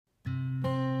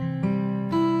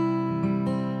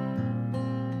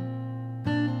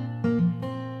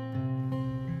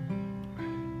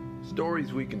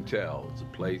Stories We Can Tell is a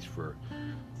place for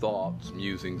thoughts,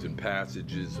 musings, and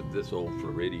passages of this old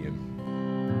Floridian.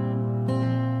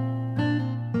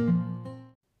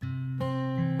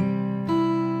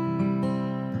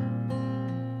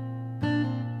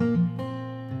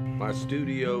 My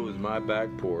studio is my back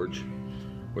porch,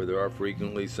 where there are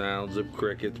frequently sounds of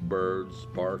crickets, birds,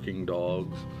 barking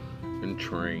dogs, and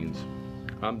trains.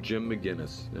 I'm Jim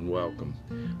McGinnis, and welcome.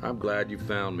 I'm glad you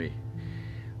found me.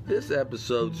 This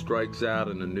episode strikes out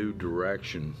in a new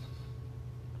direction.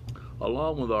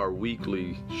 Along with our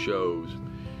weekly shows,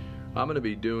 I'm going to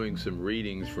be doing some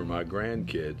readings for my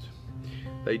grandkids.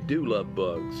 They do love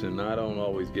books, and I don't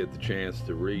always get the chance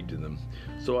to read to them,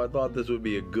 so I thought this would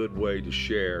be a good way to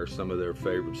share some of their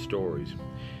favorite stories.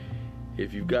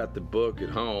 If you've got the book at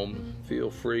home, feel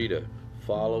free to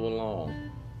follow along.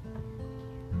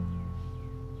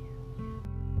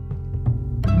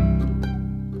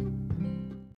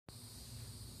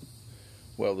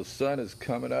 Well, the sun is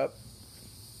coming up,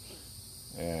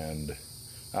 and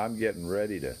I'm getting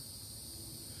ready to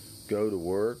go to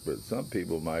work, but some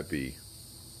people might be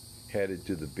headed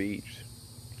to the beach.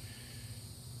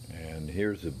 And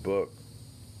here's a book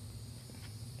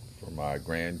for my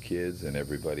grandkids and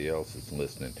everybody else that's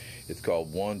listening. It's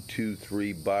called 1, 2,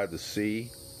 3 by the Sea,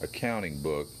 a counting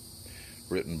book,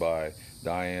 written by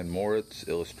Diane Moritz,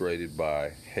 illustrated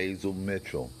by Hazel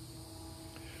Mitchell.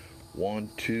 1,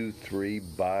 2, 3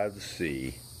 by the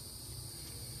Sea.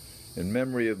 In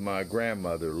memory of my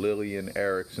grandmother, Lillian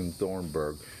Erickson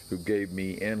Thornburg, who gave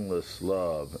me endless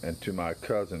love, and to my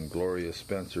cousin, Gloria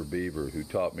Spencer Beaver, who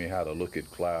taught me how to look at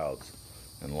clouds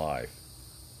and life,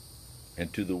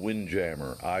 and to the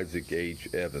windjammer, Isaac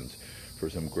H. Evans, for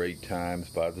some great times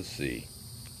by the sea.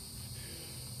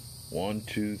 1,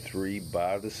 2, 3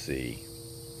 by the sea.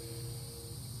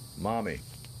 Mommy,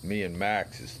 me and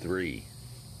Max is 3.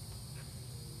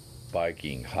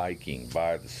 Biking, hiking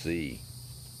by the sea.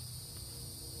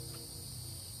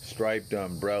 Striped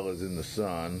umbrellas in the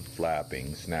sun,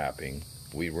 flapping, snapping.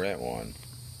 We rent one.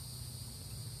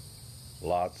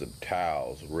 Lots of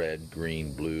towels, red,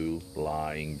 green, blue,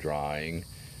 lying, drying.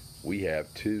 We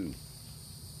have 2.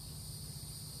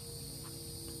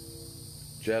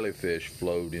 Jellyfish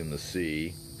float in the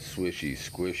sea, swishy,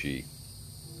 squishy.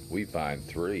 We find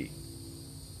 3.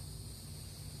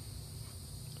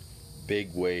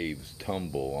 Big waves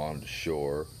tumble onto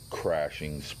shore,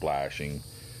 crashing, splashing.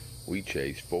 We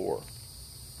chase 4.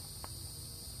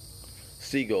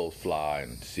 Seagulls fly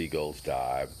and seagulls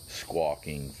dive,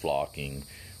 squawking, flocking.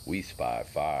 We spy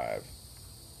 5.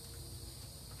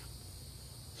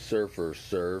 Surfers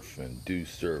surf and do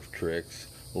surf tricks,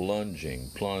 lunging,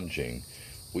 plunging.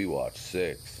 We watch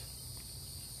 6.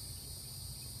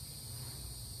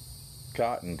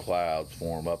 Cotton clouds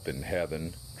form up in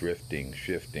heaven, drifting,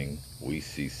 shifting. We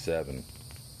see 7.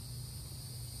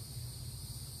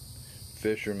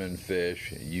 Fishermen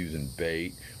fish, using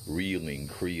bait, reeling,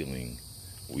 creeling.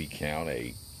 We count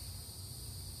 8.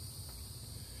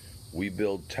 We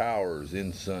build towers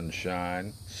in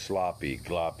sunshine, sloppy,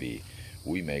 gloppy.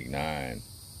 We make 9.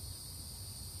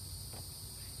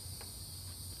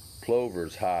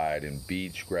 Plovers hide in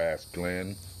beach grass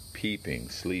glen, peeping,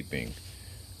 sleeping.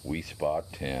 We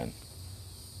spot 10.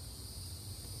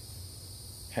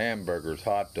 Hamburgers,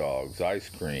 hot dogs, ice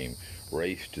cream,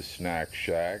 race to snack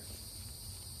shack.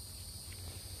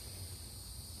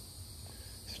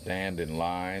 Stand in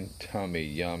line, tummy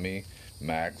yummy,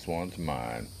 Max wants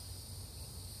mine.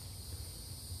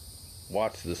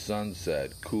 Watch the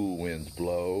sunset, cool winds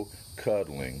blow,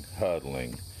 cuddling,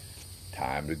 huddling,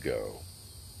 time to go.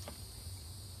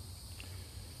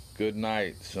 Good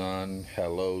night, sun,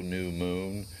 hello, new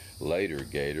moon, later,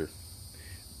 gator,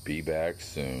 be back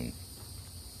soon.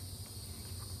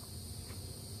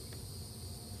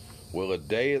 Will a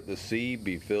day at the sea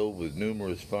be filled with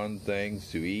numerous fun things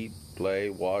to eat, play,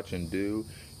 watch, and do?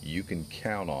 You can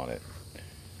count on it.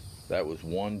 That was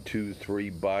 1, 2, 3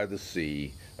 by the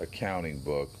Sea, a counting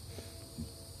book,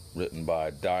 written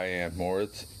by Diane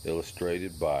Moritz,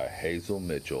 illustrated by Hazel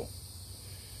Mitchell.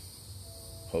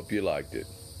 Hope you liked it.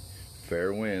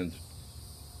 Fair winds.